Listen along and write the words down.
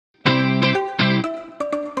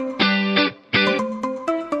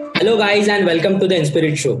Hello guys and welcome to the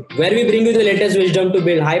Inspirit Show, where we bring you the latest wisdom to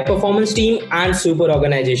build high performance team and super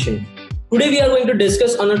organization. Today we are going to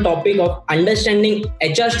discuss on a topic of understanding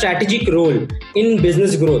HR strategic role in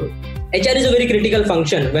business growth. HR is a very critical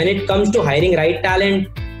function when it comes to hiring right talent,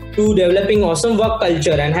 to developing awesome work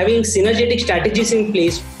culture and having synergetic strategies in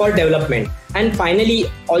place for development, and finally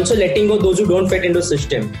also letting go those who don't fit into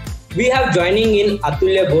system. We have joining in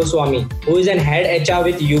Atulaya Goswami, who is an head HR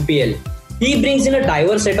with UPL. He brings in a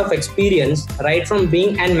diverse set of experience, right from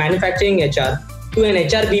being an manufacturing HR to an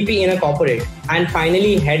HR VP in a corporate, and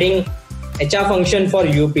finally heading HR function for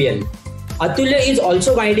UPL. Atulaya is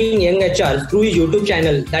also guiding young HR through his YouTube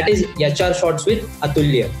channel, that is HR Shorts with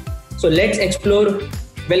Atulaya. So let's explore.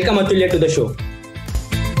 Welcome Atulaya to the show.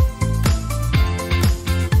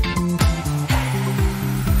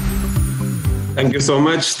 Thank you so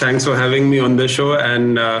much. Thanks for having me on the show,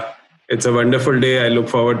 and it's a wonderful day. I look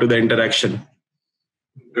forward to the interaction.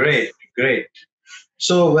 Great.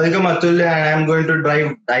 So welcome Atulaya, and I'm going to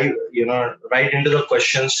dive right into the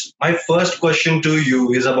questions. My first question to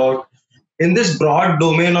you is about, in this broad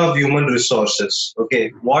domain of human resources, okay,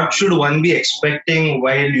 what should one be expecting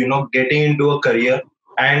while getting into a career,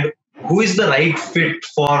 and who is the right fit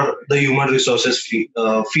for the human resources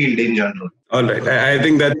field in general? All right. I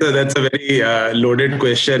think that's a very loaded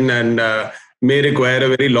question and may require a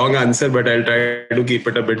very long answer, but I'll try to keep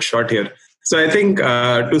it a bit short here. So I think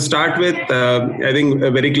to start with, I think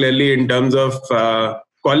very clearly in terms of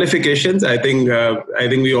qualifications, I think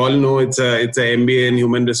we all know it's a MBA in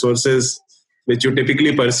human resources, which you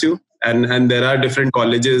typically pursue, and there are different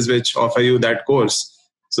colleges which offer you that course.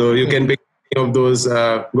 So you can pick any of those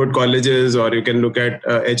good colleges, or you can look at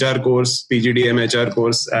HR course, PGDM HR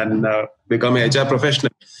course, and become a HR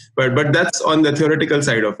professional. But that's on the theoretical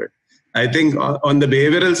side of it. I think on the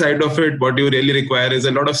behavioral side of it, what you really require is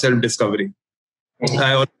a lot of self-discovery.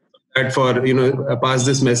 I also that for pass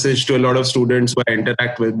this message to a lot of students who I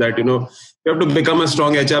interact with, that you have to become a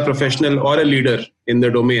strong HR professional or a leader in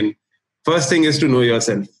the domain. First thing is to know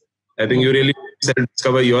yourself. I think you really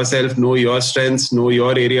self-discover yourself, know your strengths, know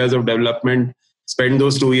your areas of development. Spend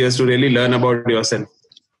those 2 years to really learn about yourself.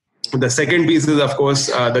 The second piece is, of course,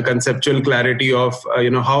 the conceptual clarity of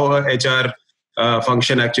how a HR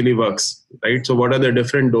function actually works, right? So what are the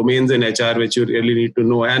different domains in HR which you really need to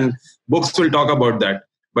know, and books will talk about that.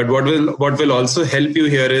 But what will also help you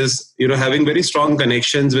here is having very strong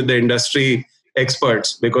connections with the industry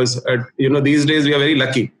experts, because these days we are very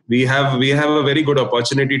lucky. We have a very good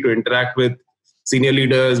opportunity to interact with senior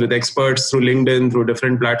leaders, with experts through LinkedIn, through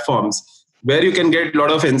different platforms, where you can get a lot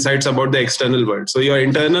of insights about the external world. So your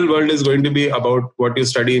internal world is going to be about what you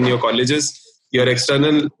study in your colleges. Your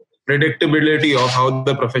external predictability of how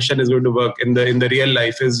the profession is going to work in the real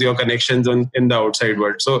life is your connections in the outside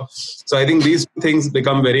world. So I think these things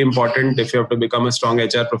become very important. If you have to become a strong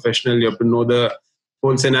HR professional, you have to know the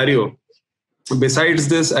whole scenario. Besides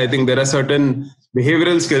this, I think there are certain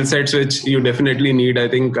behavioral skill sets which you definitely need. I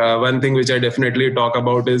think one thing which I definitely talk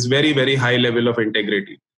about is very, very high level of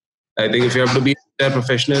integrity. I think if you have to be a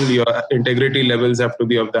professional, your integrity levels have to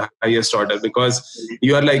be of the highest order, because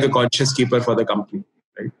you are like a conscious keeper for the company,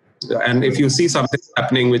 right? And if you see something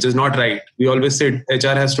happening which is not right, we always say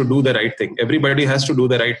HR has to do the right thing. Everybody has to do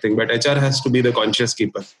the right thing, but HR has to be the conscious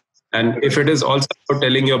keeper. And if it is also about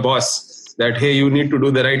telling your boss that, hey, you need to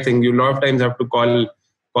do the right thing, you a lot of times have to call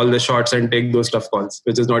the shots and take those tough calls,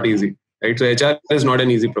 which is not easy, right? So HR is not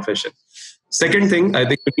an easy profession. Second thing, I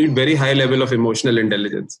think you need very high level of emotional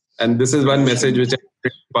intelligence. And this is one message which I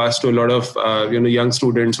pass to a lot of young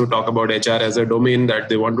students who talk about HR as a domain that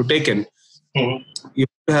they want to take in. Mm-hmm. You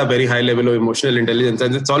have to have very high level of emotional intelligence,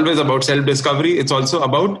 and it's always about self-discovery. It's also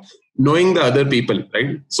about knowing the other people,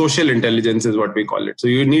 right? Social intelligence is what we call it. So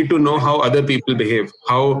you need to know how other people behave,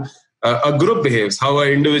 how a group behaves, how an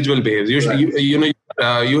individual behaves. You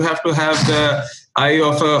have to have the eye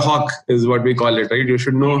of a hawk, is what we call it, right? You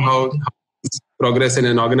should know how progress in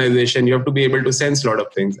an organization. You have to be able to sense a lot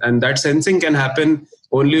of things, and that sensing can happen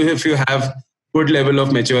only if you have good level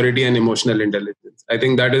of maturity and emotional intelligence. I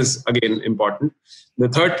think that is again important. The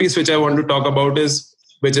third piece which I want to talk about is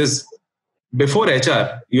before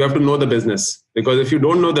HR, you have to know the business, because if you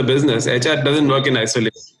don't know the business, HR doesn't work in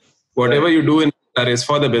isolation. Whatever you do in HR is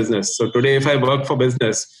for the business. So today, if I work for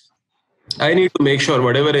business, I need to make sure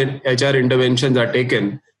whatever HR interventions are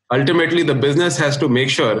taken, ultimately the business has to make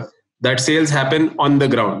sure that sales happen on the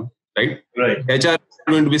ground, right? HR is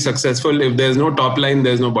going to be successful if there's no top line,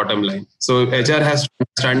 there's no bottom line. So HR has to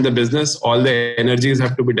understand the business. All the energies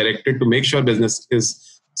have to be directed to make sure business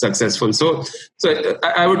is successful. So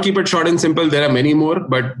I would keep it short and simple. There are many more,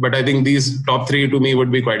 but I think these top three to me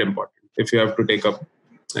would be quite important if you have to take up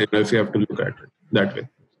if you have to look at it that way.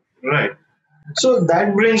 Right. So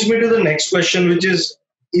that brings me to the next question, which is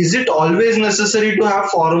it always necessary to have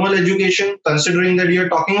formal education, considering that you're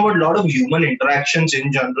talking about a lot of human interactions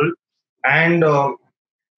in general? And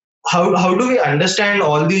how do we understand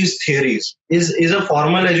all these theories? Is a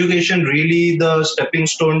formal education really the stepping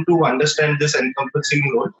stone to understand this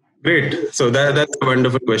encompassing role? Great. So that's a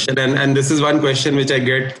wonderful question, and this is one question which I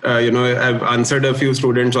get. I've answered a few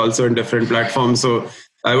students also in different platforms. So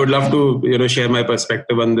I would love to share my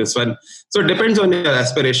perspective on this one. So it depends on your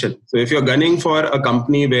aspiration. So if you're gunning for a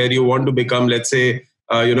company where you want to become, let's say,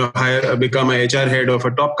 become a HR head of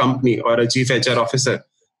a top company or a chief HR officer.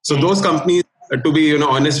 So those companies, to be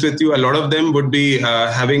honest with you, a lot of them would be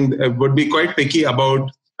would be quite picky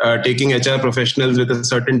about taking HR professionals with a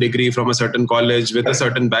certain degree from a certain college with a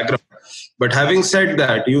certain background. But having said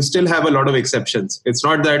that, you still have a lot of exceptions. It's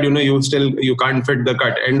not that you can't fit the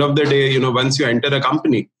cut. End of the day, once you enter a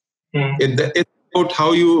company, it's about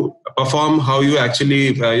how you perform, how you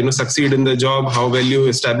actually succeed in the job, how well you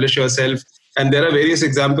establish yourself. And there are various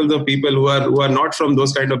examples of people who are not from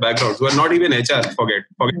those kind of backgrounds, who are not even HR. Forget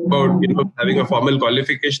about having a formal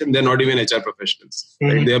qualification. They're not even HR professionals.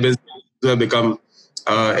 Right? They are business who have become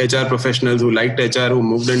HR professionals who liked HR, who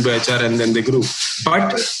moved into HR, and then they grew.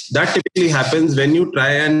 But that typically happens when you try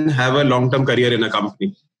and have a long-term career in a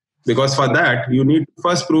company. Because for that, you need to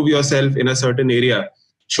first prove yourself in a certain area.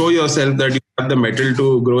 Show yourself that you have the mettle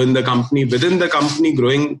to grow in the company. Within the company,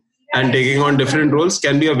 growing and taking on different roles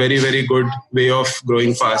can be a very, very good way of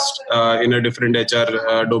growing fast in a different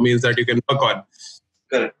HR domains that you can work on.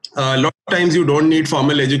 Correct. A lot of times you don't need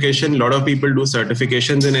formal education. A lot of people do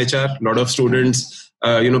certifications in HR. A lot of students,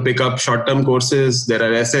 pick up short-term courses. There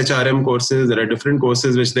are SHRM courses. There are different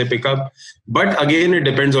courses which they pick up. But again, it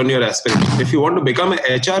depends on your aspiration. If you want to become an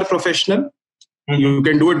HR professional, you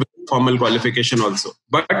can do it with formal qualification also.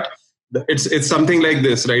 But it's something like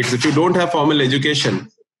this, right? If you don't have formal education,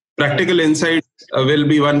 practical insight will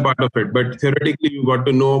be one part of it, but theoretically you got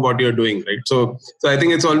to know what you're doing, right? So I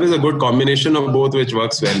think it's always a good combination of both which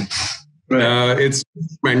works well. Right. It's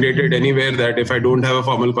mandated anywhere that if I don't have a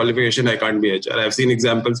formal qualification, I can't be HR. I've seen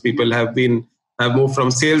examples. People have moved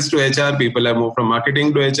from sales to HR. People have moved from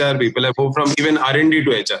marketing to HR. People have moved from even R&D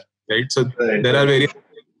to HR, right? So there are various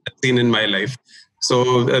I've seen in my life.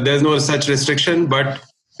 So there's no such restriction, but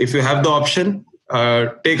if you have the option,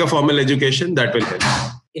 take a formal education, that will help.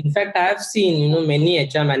 In fact, I have seen, many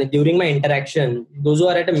HR managers during my interaction, those who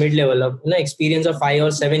are at a mid-level of, experience of 5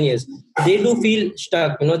 or 7 years, they do feel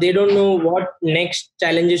stuck. They don't know what next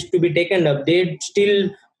challenges to be taken up. They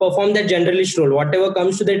still perform that generalist role. Whatever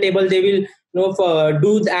comes to the table, they will,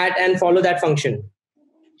 do that and follow that function.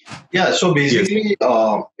 Yeah. So basically,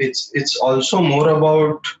 it's also more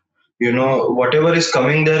about, whatever is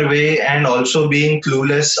coming their way and also being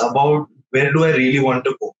clueless about where do I really want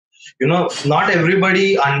to go. Not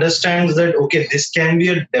everybody understands that, okay, this can be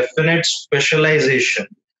a definite specialization.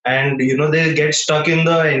 And, they get stuck in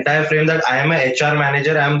the entire frame that I am a HR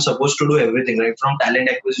manager. I'm supposed to do everything, right? From talent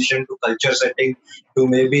acquisition to culture setting to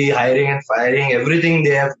maybe hiring and firing, everything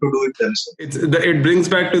they have to do it themselves. It brings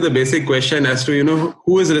back to the basic question as to,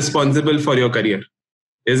 who is responsible for your career?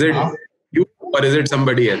 Is it you or is it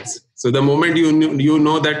somebody else? So the moment you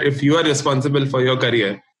know that if you are responsible for your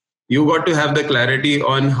career, you got to have the clarity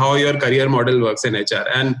on how your career model works in HR.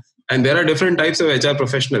 And there are different types of HR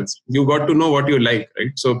professionals. You got to know what you like,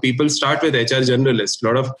 right? So people start with HR generalists.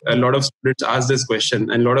 A lot of students ask this question,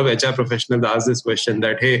 and a lot of HR professionals ask this question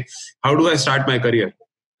that, hey, how do I start my career?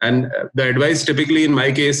 And the advice typically in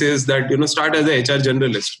my case is that, start as a HR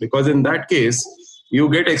generalist, because in that case, you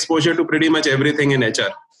get exposure to pretty much everything in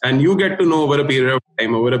HR. And you get to know over a period of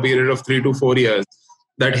time, over a period of 3 to 4 years,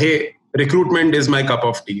 that, hey, recruitment is my cup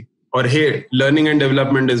of tea. Or, hey, learning and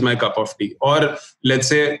development is my cup of tea. Or let's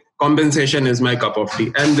say compensation is my cup of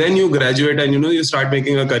tea. And then you graduate and, you start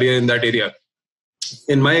making a career in that area.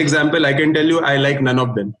 In my example, I can tell you, I like none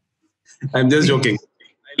of them. I'm just joking.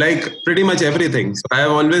 I like pretty much everything. So I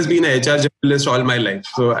have always been an HR journalist all my life.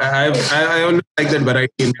 So I always like that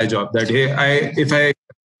variety in my job. That, hey, if I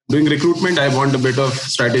doing recruitment, I want a bit of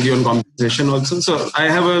strategy on compensation also. So I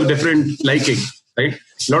have a different liking, right?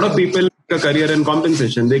 A lot of people make a career in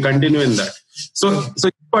compensation. They continue in that. So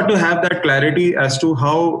you got to have that clarity as to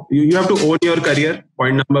how you have to own your career.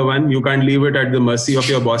 Point number one, you can't leave it at the mercy of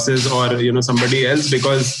your bosses or, somebody else,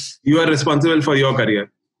 because you are responsible for your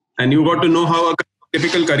career. And you got to know how a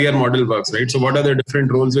typical career model works, right? So what are the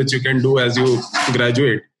different roles which you can do as you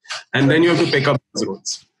graduate? And then you have to pick up those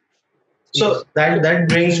roles. So that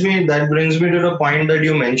brings me to the point that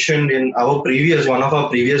you mentioned in one of our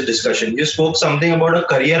previous discussion. You spoke something about a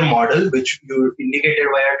career model, which you indicated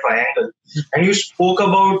via triangle, and you spoke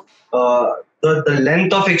about the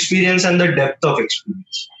length of experience and the depth of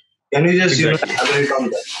experience. Can you just elaborate on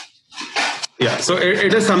that? Yeah, so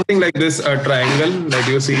it is something like this, a triangle that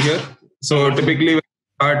you see here. So typically we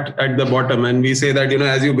start at the bottom and we say that,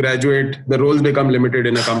 as you graduate, the roles become limited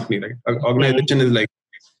in a company, right? An organization is like,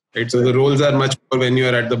 right? So the roles are much more when you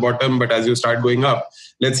are at the bottom, but as you start going up,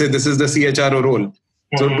 let's say this is the CHRO role.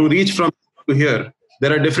 So to reach from to here,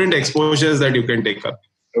 there are different exposures that you can take up.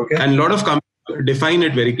 Okay. And a lot of companies define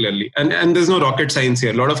it very clearly. And there's no rocket science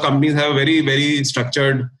here. A lot of companies have a very, very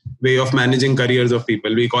structured way of managing careers of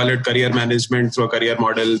people. We call it career management through a career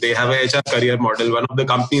model. They have a HR career model. One of the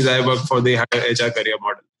companies I work for, they have a HR career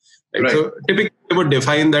model. Right? So typically they would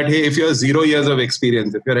define that, hey, if you have 0 years of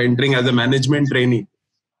experience, if you're entering as a management trainee,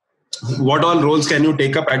 what all roles can you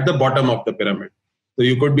take up at the bottom of the pyramid? So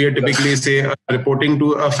you could be typically say reporting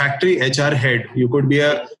to a factory HR head. You could be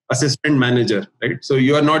a assistant manager, right? So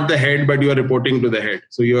you are not the head, but you are reporting to the head.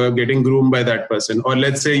 So you are getting groomed by that person. Or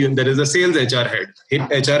let's say there is a sales HR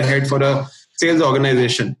head for a sales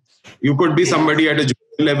organization. You could be somebody at a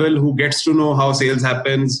junior level who gets to know how sales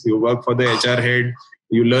happens. You work for the HR head.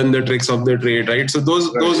 You learn the tricks of the trade, right? So those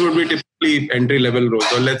would be typically entry level roles.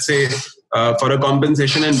 Or let's say for a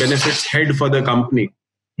compensation and benefits head for the company,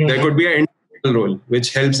 there could be an role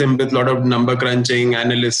which helps him with a lot of number crunching,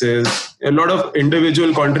 analysis. A lot of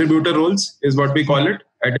individual contributor roles is what we call it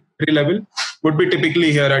at entry level, would be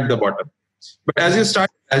typically here at the bottom. But as you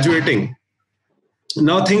start graduating,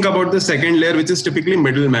 now think about the second layer, which is typically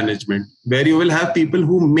middle management, where you will have people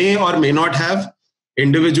who may or may not have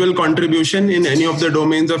individual contribution in any of the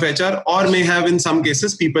domains of HR, or may have in some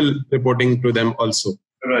cases people reporting to them also.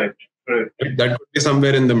 Right. That could be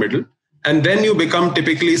somewhere in the middle. And then you become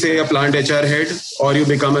typically, say, a plant HR head, or you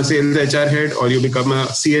become a sales HR head, or you become a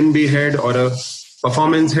CNB head, or a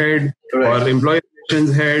performance head, or employee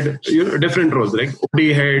relations head, different roles, like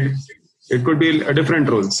OD head. It could be a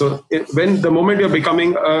different role. So when the moment you're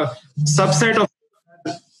becoming a subset of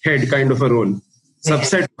head kind of a role,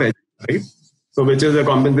 subset of head, right? So which is a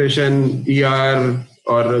compensation, ER,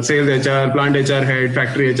 or sales HR, plant HR head,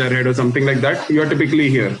 factory HR head, or something like that, you're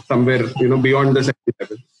typically here, somewhere, beyond the second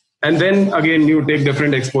level. And then again, you take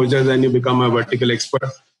different exposures and you become a vertical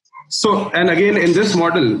expert. So, and again, in this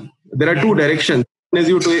model, there are two directions. One is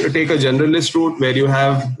you take a generalist route where you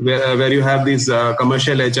have these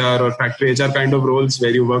commercial HR or factory HR kind of roles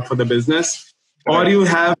where you work for the business, or you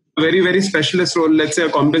have a very, very specialist role, let's say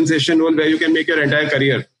a compensation role where you can make your entire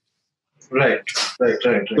career. Right.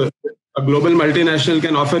 So a global multinational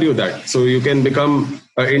can offer you that. So you can become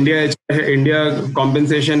India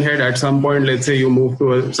compensation head at some point. Let's say you move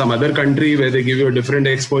to some other country where they give you a different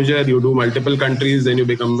exposure. You do multiple countries, then you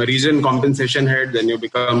become a region compensation head, then you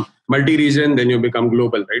become multi-region, then you become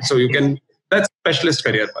global, right? So that's a specialist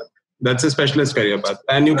career path.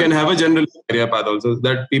 And you can have a general career path also,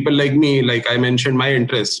 that people like me, like I mentioned, my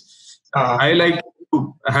interest. I like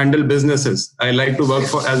to handle businesses. I like to work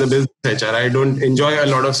as a business HR. I don't enjoy a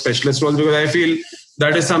lot of specialist roles because I feel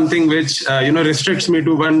that is something which restricts me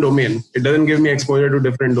to one domain. It doesn't give me exposure to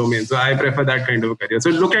different domains. So I prefer that kind of a career. So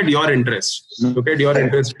look at your interest.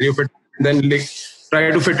 Then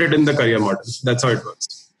try to fit it in the career model. That's how it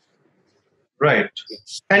works. Right.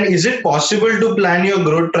 And is it possible to plan your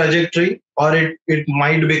growth trajectory, or it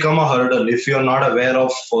might become a hurdle if you're not aware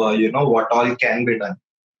of what all can be done?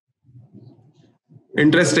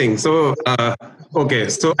 Interesting. So, okay.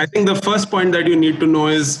 So I think the first point that you need to know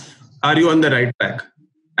is, are you on the right track?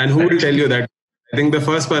 And who will tell you that? I think the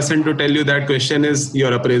first person to tell you that question is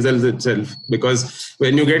your appraisals itself. Because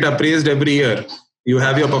when you get appraised every year, you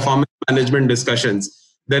have your performance management discussions.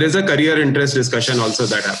 There is a career interest discussion also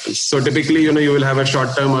that happens. So typically, you will have a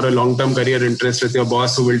short-term or a long-term career interest with your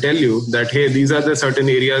boss who will tell you that, hey, these are the certain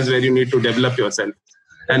areas where you need to develop yourself.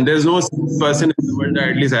 And there's no person in the world,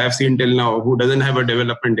 at least I have seen till now, who doesn't have a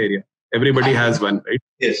development area. Everybody has one, right?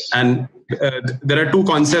 Yes. And there are two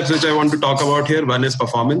concepts which I want to talk about here. One is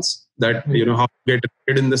performance, that how to get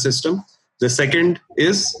rated in the system. The second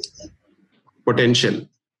is potential.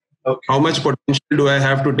 Okay. How much potential do I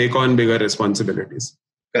have to take on bigger responsibilities?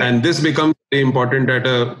 Okay. And this becomes very important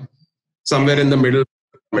at somewhere in the middle,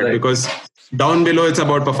 right? Because down below, it's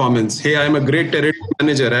about performance. Hey, I'm a great territory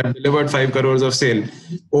manager. I've delivered 5 crores of sale,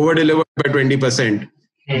 over-delivered by 20%.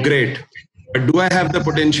 Great. But do I have the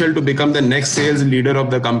potential to become the next sales leader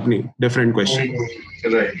of the company? Different question.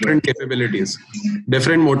 Right. Different capabilities,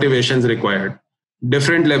 different motivations required,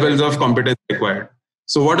 different levels of competence required.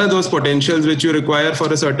 So what are those potentials which you require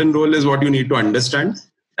for a certain role is what you need to understand,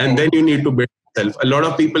 and then you need to build yourself. A lot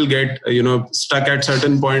of people get stuck at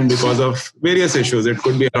certain point because of various issues. It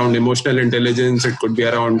could be around emotional intelligence, it could be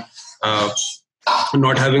around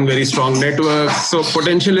not having very strong networks. So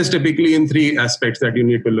potential is typically in three aspects that you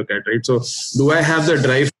need to look at, right? So do I have the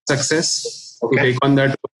drive for success to take on that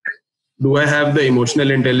role? Do I have the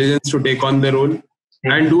emotional intelligence to take on the role?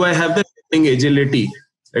 And do I have the learning agility,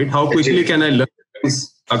 right? How quickly can I learn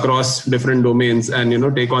things across different domains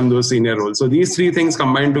and take on those senior roles? So these three things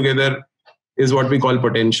combined together is what we call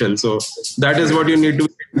potential. So that is what you need to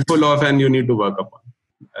be full of and you need to work upon.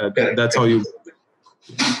 That's how you.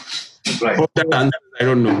 Right. Hope that answers. I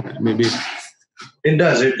don't know. Maybe it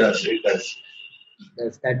does.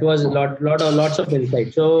 Yes, that was lots of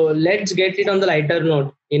insight. So let's get it on the lighter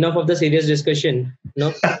note. Enough of the serious discussion.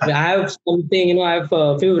 I have something. I have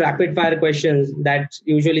a few rapid fire questions. That's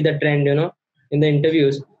usually the trend. In the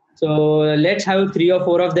interviews. So let's have 3 or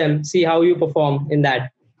 4 of them. See how you perform in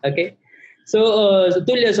that. Okay. So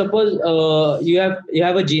Tulya, suppose you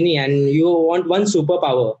have a genie and you want one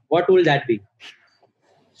superpower. What will that be?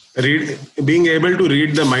 Being able to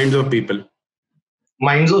read the minds of people.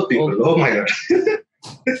 Minds of people. Okay. Oh my God.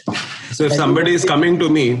 So if somebody is coming to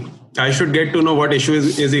me, I should get to know what issue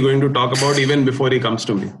is he going to talk about even before he comes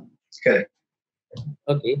to me. Correct.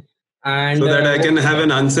 Okay. And so that I can have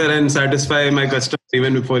an answer and satisfy my customer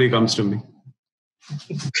even before he comes to me.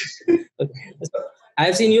 Okay.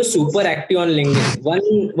 I've seen you super active on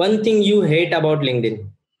LinkedIn. One thing you hate about LinkedIn?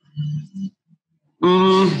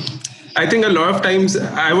 I think a lot of times,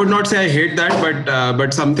 I would not say I hate that,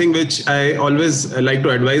 but something which I always like to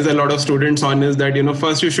advise a lot of students on is that,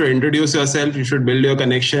 first you should introduce yourself, you should build your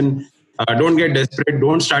connection. Don't get desperate.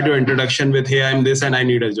 Don't start your introduction with, hey, I'm this and I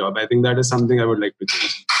need a job. I think that is something I would like to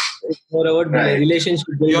change. It's more about relationship.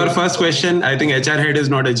 Your first question, I think HR head is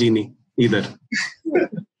not a genie either.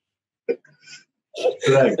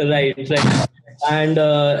 Right. And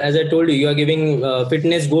as I told you, you are giving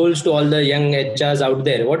fitness goals to all the young HRs out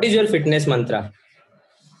there. What is your fitness mantra?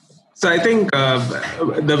 So I think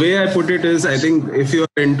the way I put it is, I think if you're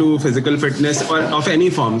into physical fitness or of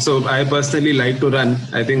any form, so I personally like to run.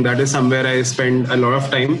 I think that is somewhere I spend a lot of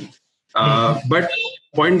time. But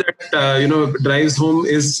the point that drives home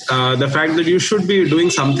is the fact that you should be doing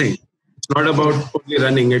something. It's not about only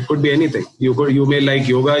running. It could be anything. You may like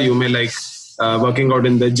yoga. You may like working out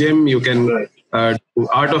in the gym. You can do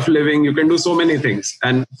art of living. You can do so many things.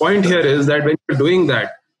 And point here is that when you're doing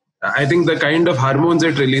that, I think the kind of hormones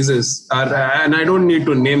it releases are, and I don't need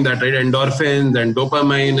to name that, right? Endorphins and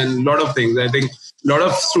dopamine and a lot of things. I think a lot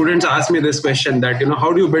of students ask me this question that,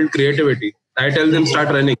 how do you build creativity? I tell them, start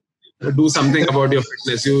running, do something about your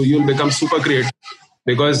fitness. You'll become super creative,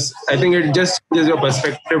 because I think it just changes your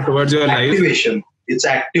perspective towards your life. It's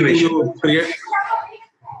activation.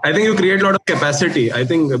 I think you create a lot of capacity. I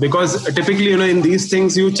think because typically, in these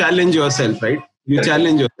things, you challenge yourself, right? You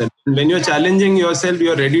challenge yourself. And when you're challenging yourself,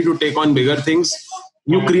 you're ready to take on bigger things.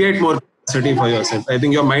 You create more capacity for yourself. I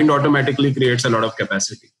think your mind automatically creates a lot of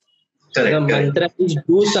capacity. The mantra is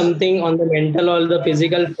do something on the mental or the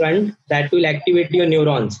physical front that will activate your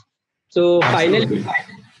neurons. So finally,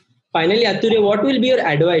 Atulaya, what will be your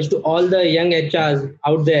advice to all the young HRs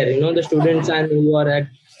out there, the students and who are at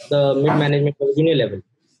the mid-management or junior level?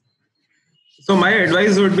 So my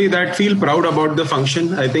advice would be that feel proud about the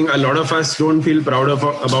function. I think a lot of us don't feel proud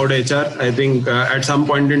about HR. I think at some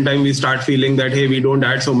point in time we start feeling that, hey, we don't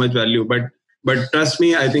add so much value. But trust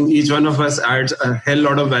me, I think each one of us adds a hell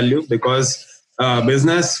lot of value, because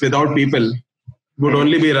business without people would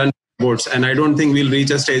only be run by robots. And I don't think we'll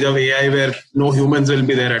reach a stage of AI where no humans will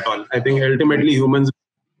be there at all. I think ultimately humans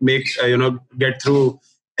make get through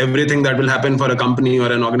everything that will happen for a company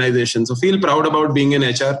or an organization. So feel proud about being in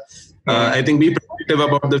HR. I think be predictive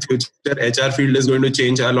about the future. HR field is going to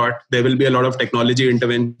change a lot. There will be a lot of technology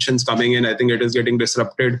interventions coming in. I think it is getting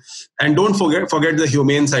disrupted. And don't forget the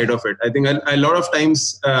humane side of it. I think a lot of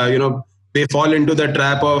times, they fall into the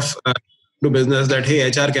trap of do business that, hey,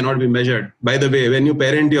 HR cannot be measured. By the way, when you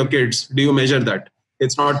parent your kids, do you measure that?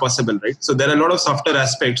 It's not possible, right? So there are a lot of softer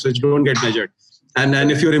aspects which don't get measured. And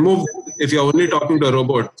if you're only talking to a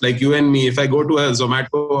robot, like you and me, if I go to a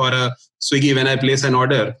Zomato or a Swiggy when I place an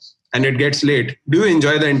order, and it gets late, do you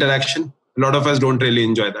enjoy the interaction? A lot of us don't really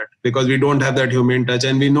enjoy that, because we don't have that human touch,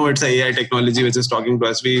 and we know it's a AI technology which is talking to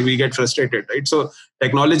us. We get frustrated, right? So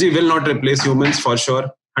technology will not replace humans for sure,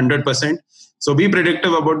 100%. So be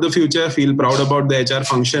predictive about the future, feel proud about the HR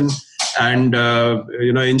function, and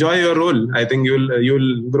enjoy your role. I think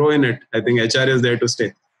you'll grow in it. I think HR is there to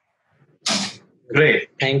stay. Great.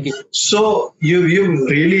 Thank you. So you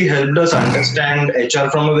really helped us understand HR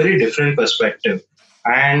from a very different perspective.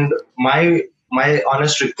 And my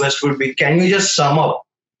honest request would be, can you just sum up,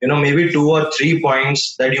 maybe 2 or 3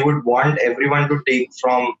 points that you would want everyone to take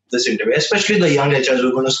from this interview, especially the young HRs who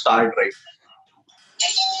are going to start right.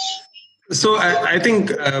 So I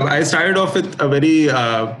think I started off with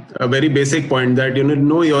a very basic point that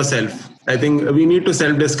know yourself. I think we need to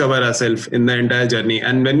self-discover ourselves in the entire journey,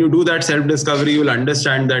 and when you do that self-discovery, you'll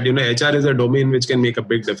understand that HR is a domain which can make a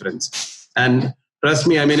big difference. And trust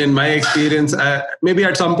me, I mean, in my experience, maybe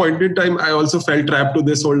at some point in time, I also felt trapped to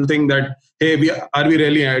this whole thing that hey, are we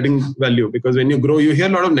really adding value? Because when you grow, you hear a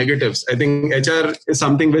lot of negatives. I think HR is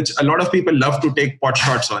something which a lot of people love to take pot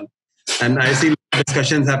shots on. And I see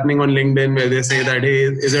discussions happening on LinkedIn where they say that, hey,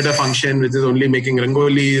 is it a function which is only making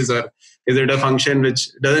rangolis, or is it a function which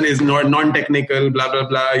is not non-technical, blah, blah,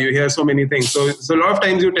 blah. You hear so many things. So a lot of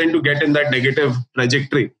times you tend to get in that negative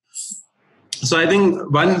trajectory. So I think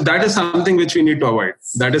that is something which we need to avoid.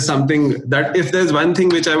 That is something that if there's one thing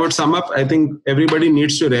which I would sum up, I think everybody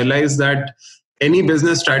needs to realize that any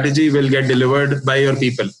business strategy will get delivered by your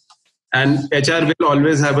people. And HR will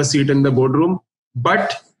always have a seat in the boardroom,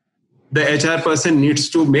 but the HR person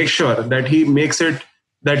needs to make sure that he makes it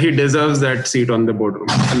that he deserves that seat on the boardroom.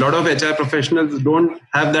 A lot of HR professionals don't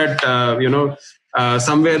have that,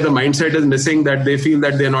 somewhere the mindset is missing, that they feel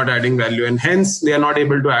that they're not adding value, and hence they are not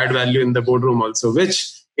able to add value in the boardroom also,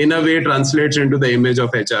 which in a way translates into the image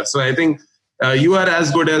of HR. So I think you are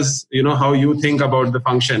as good as how you think about the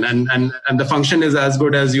function, and the function is as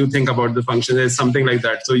good as you think about the function. It's something like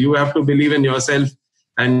that. So you have to believe in yourself,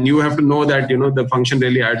 and you have to know that the function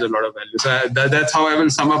really adds a lot of value. So that's how I will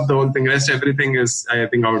sum up the whole thing. Rest everything is, I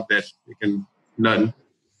think, out there you can learn.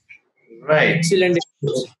 Right. Excellent.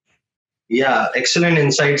 Yeah, excellent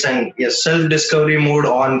insights. And yes, self-discovery mode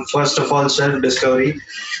on. First of all, self-discovery.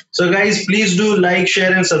 So guys, please do like,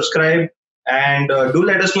 share and subscribe, and do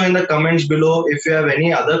let us know in the comments below if you have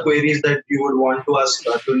any other queries that you would want to ask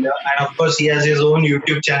Atulaya. And of course, he has his own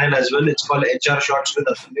YouTube channel as well. It's called HR Shorts with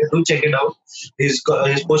Atulaya. Do check it out. He's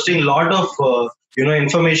posting a lot of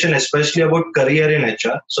information, especially about career in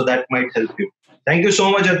HR, so that might help you. Thank you so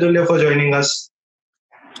much, Atulaya, for joining us.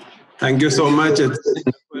 Thank you so much. It's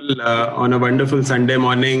wonderful, on a wonderful Sunday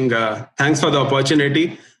morning. Thanks for the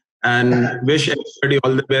opportunity, and wish everybody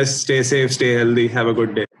all the best. Stay safe, stay healthy. Have a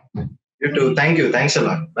good day. You too. Thank you. Thanks a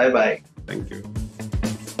lot. Bye bye. Thank you.